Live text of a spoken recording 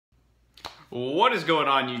What is going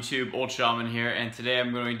on YouTube? Old Shaman here, and today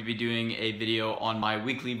I'm going to be doing a video on my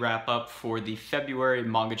weekly wrap-up for the February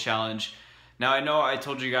manga challenge. Now I know I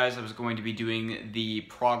told you guys I was going to be doing the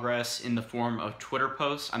progress in the form of Twitter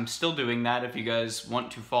posts. I'm still doing that. If you guys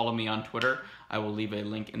want to follow me on Twitter, I will leave a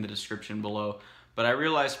link in the description below. But I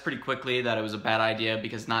realized pretty quickly that it was a bad idea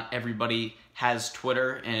because not everybody has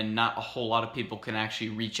Twitter and not a whole lot of people can actually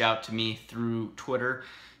reach out to me through Twitter.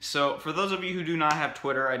 So for those of you who do not have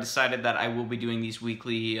Twitter, I decided that I will be doing these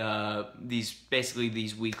weekly,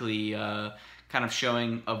 these weekly kind of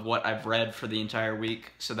showing of what I've read for the entire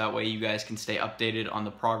week, so that way you guys can stay updated on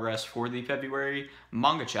the progress for the February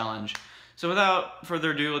manga challenge. So without further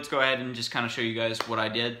ado, let's go ahead and just kind of show you guys what I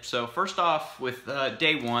did. So first off, with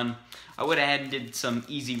day one, I went ahead and did some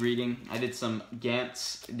easy reading. I did some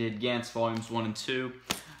Gantz, Gantz volumes 1 and 2.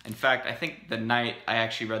 In fact, I think the night I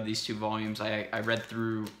actually read these two volumes, I read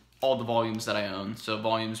through all the volumes that I own. So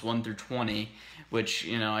volumes 1 through 20, which,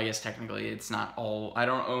 you know, I guess technically it's not all, I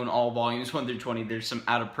don't own all volumes 1 through 20. There's some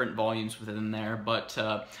out-of-print volumes within there, but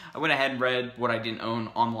I went ahead and read what I didn't own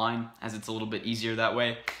online, as it's a little bit easier that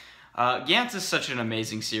way. Gantz is such an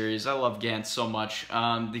amazing series. I love Gantz so much.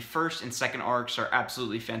 The first and second arcs are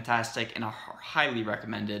absolutely fantastic and are highly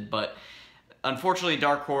recommended, but unfortunately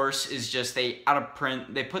Dark Horse is just out of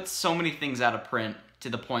print. They put so many things out of print to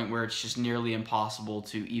the point where it's just nearly impossible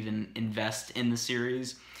to even invest in the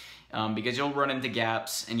series, because you'll run into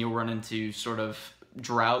gaps and you'll run into sort of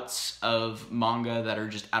droughts of manga that are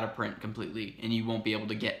just out of print completely, and you won't be able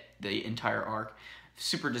to get the entire arc.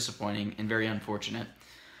 Super disappointing and very unfortunate.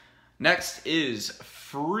 Next is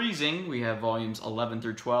Freezing. We have volumes 11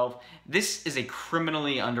 through 12. This is a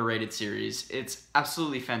criminally underrated series. It's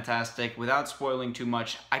absolutely fantastic. Without spoiling too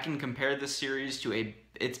much, I can compare this series to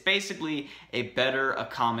it's basically a better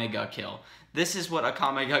Akame ga Kill. This is what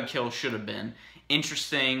Akame ga Kill should have been.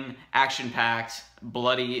 Interesting, action-packed,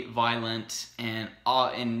 bloody, violent, and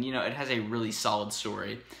you know, it has a really solid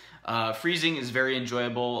story. Freezing is very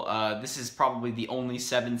enjoyable. This is probably the only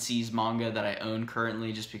 7 Seas manga that I own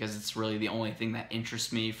currently, just because it's really the only thing that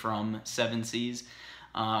interests me from 7 Seas.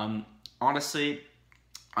 Honestly,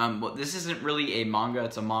 well, this isn't really a manga,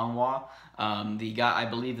 it's a manhwa. I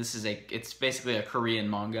believe it's basically a Korean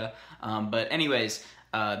manga. But anyways,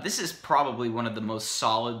 this is probably one of the most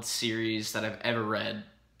solid series that I've ever read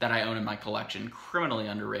that I own in my collection. Criminally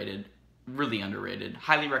underrated, really underrated.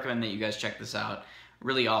 Highly recommend that you guys check this out.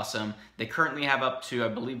 Really awesome. They currently have up to, I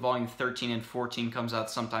believe, volume 13 and 14 comes out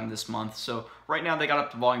sometime this month. So right now they got up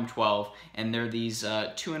to volume 12, and they're these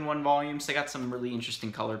 2-in-1 volumes. They got some really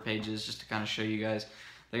interesting color pages, just to kind of show you guys.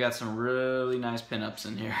 They got some really nice pinups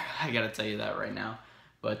in here. I gotta tell you that right now.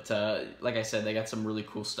 But like I said, they got some really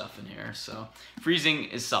cool stuff in here. So Freezing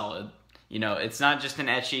is solid. You know, it's not just an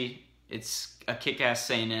ecchi. It's a kick-ass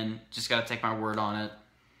seinen. Just gotta take my word on it.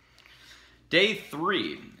 Day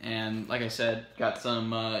 3, and like I said, got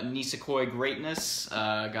some Nisekoi greatness,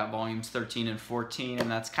 got volumes 13 and 14,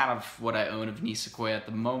 and that's kind of what I own of Nisekoi at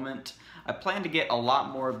the moment. I plan to get a lot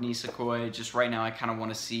more of Nisekoi. Just right now I kind of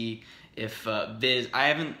want to see if I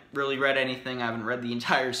haven't really read anything. I haven't read the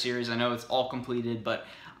entire series. I know it's all completed, but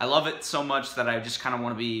I love it so much that I just kind of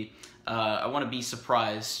want to be I want to be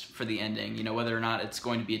surprised for the ending. You know, whether or not it's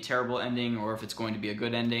going to be a terrible ending or if it's going to be a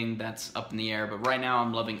good ending, that's up in the air. But right now,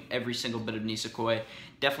 I'm loving every single bit of Nisekoi.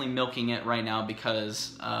 Definitely milking it right now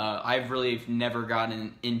because I've really never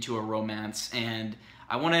gotten into a romance, and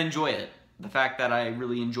I want to enjoy it. The fact that I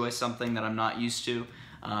really enjoy something that I'm not used to,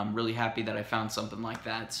 I'm really happy that I found something like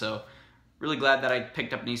that. So, really glad that I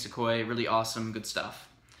picked up Nisekoi. Really awesome, good stuff.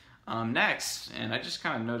 Next, and I just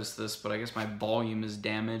kind of noticed this, but I guess my volume is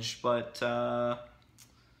damaged, but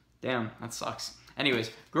damn, that sucks. Anyways,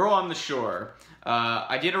 Girl on the Shore.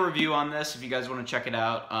 I did a review on this if you guys want to check it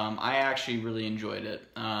out. I actually really enjoyed it.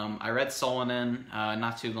 I read Solanin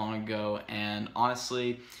not too long ago, and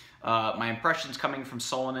honestly, my impressions coming from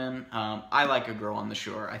Solanin, I like A Girl on the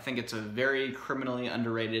Shore. I think it's a very criminally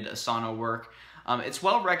underrated Asano work. It's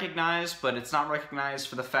well recognized, but it's not recognized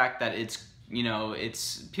for the fact that it's, you know,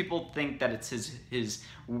 people think that it's his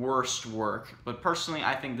worst work, but personally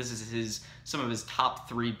I think this is some of his top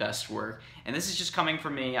 3 best work. And this is just coming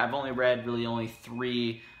from me. I've only read really only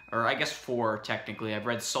 3, or I guess 4 technically. I've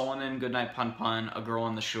read Solanin, Goodnight Pun Pun, A Girl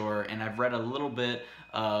on the Shore, and I've read a little bit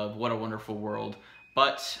of What a Wonderful World.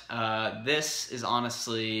 But this is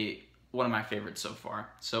honestly one of my favorites so far.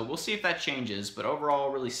 So we'll see if that changes, but overall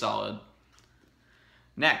really solid.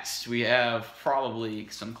 Next, we have probably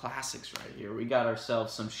some classics right here. We got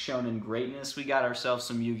ourselves some Shonen greatness. We got ourselves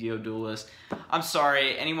some Yu-Gi-Oh! Duelist. I'm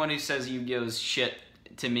sorry, anyone who says Yu-Gi-Oh! Is shit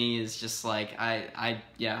to me is just like,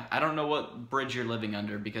 yeah, I don't know what bridge you're living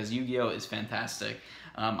under, because Yu-Gi-Oh! Is fantastic.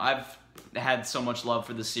 I've had so much love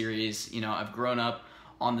for the series. You know, I've grown up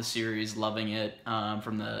on the series, loving it,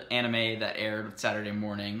 from the anime that aired Saturday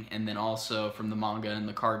morning, and then also from the manga and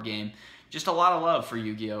the card game. Just a lot of love for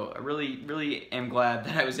Yu-Gi-Oh! I really am glad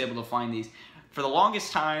that I was able to find these. For the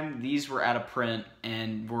longest time, these were out of print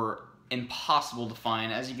and were impossible to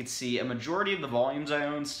find. As you can see, a majority of the volumes I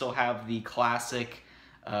own still have the classic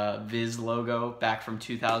Viz logo back from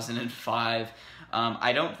 2005.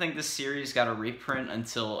 I don't think this series got a reprint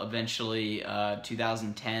until eventually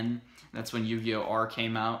 2010. That's when Yu-Gi-Oh! R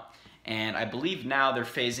came out. And I believe now they're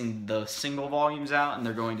phasing the single volumes out and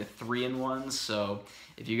they're going to 3-in-1s. So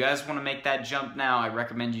if you guys want to make that jump now, I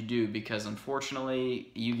recommend you do, because unfortunately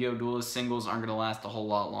Yu-Gi-Oh! Duelist singles aren't going to last a whole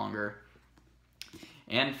lot longer.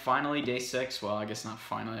 And finally, day 6, well, I guess not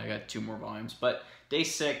finally, I got 2 more volumes, but day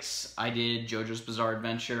 6, I did JoJo's Bizarre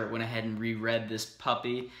Adventure. Went ahead and reread this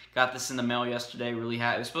puppy. Got this in the mail yesterday, really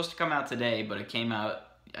happy. It was supposed to come out today, but it came out,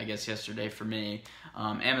 I guess, yesterday for me.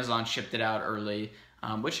 Amazon shipped it out early,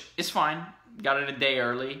 which is fine. Got it a day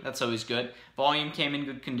early, that's always good. Volume came in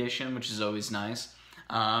good condition, which is always nice.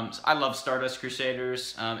 I love Stardust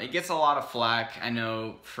Crusaders. It gets a lot of flack, I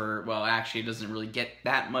know, for, well, actually it doesn't really get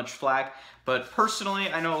that much flack, but personally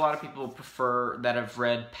I know a lot of people prefer, that have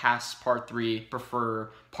read past part 3, prefer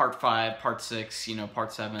part 5, part 6, you know,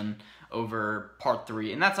 part 7 over part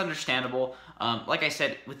 3, and that's understandable. Like I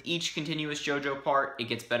said, with each continuous JoJo part, it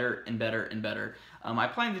gets better and better and better. I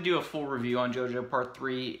plan to do a full review on JoJo Part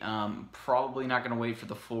 3. Probably not going to wait for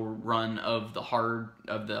the full run of the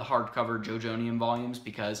hardcover JoJonium volumes,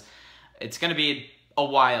 because it's going to be a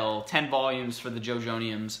while. 10 volumes for the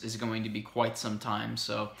JoJoniums is going to be quite some time,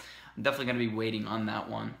 so I'm definitely going to be waiting on that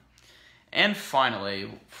one. And finally,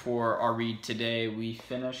 for our read today, we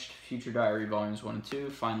finished Future Diary Volumes 1 and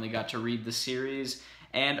 2. Finally got to read the series,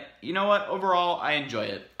 and you know what? Overall, I enjoy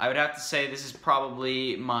it. I would have to say this is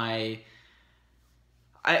probably my...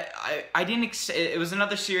 it was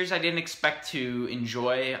another series I didn't expect to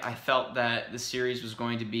enjoy. I felt that the series was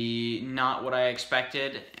going to be not what I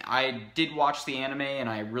expected. I did watch the anime and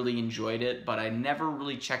I really enjoyed it, but I never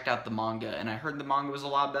really checked out the manga, and I heard the manga was a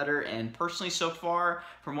lot better, and personally so far,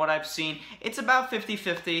 from what I've seen, it's about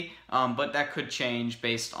 50-50, but that could change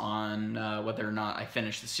based on whether or not I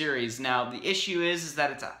finish the series. Now, the issue is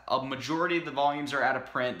that it's a majority of the volumes are out of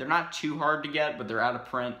print. They're not too hard to get, but they're out of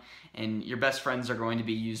print, and your best friends are going to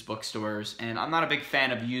be used bookstores, and I'm not a big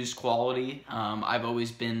fan of used quality. I've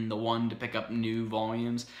always been the one to pick up new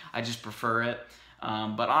volumes. I just prefer it.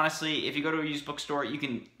 But honestly, if you go to a used bookstore, you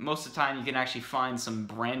can, most of the time, you can actually find some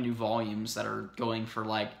brand new volumes that are going for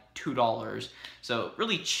like $2. So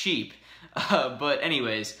really cheap. But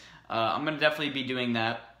anyways, I'm going to definitely be doing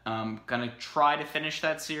that. I'm going to try to finish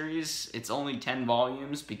that series. It's only 10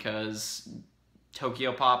 volumes because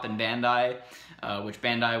Tokyo Pop and Bandai, which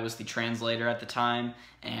Bandai was the translator at the time,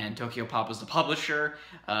 and Tokyo Pop was the publisher.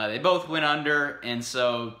 They both went under, and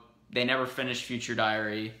so they never finished Future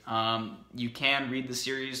Diary. You can read the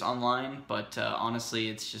series online, but honestly,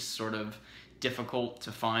 it's just sort of difficult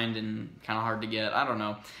to find and kind of hard to get. I don't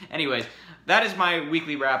know. Anyways, that is my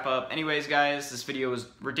weekly wrap-up. Anyways, guys, this video was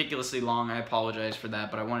ridiculously long. I apologize for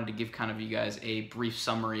that, but I wanted to give kind of you guys a brief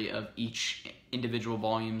summary of each individual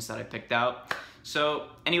volumes that I picked out. So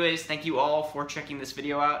anyways, thank you all for checking this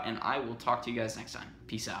video out, and I will talk to you guys next time.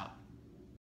 Peace out.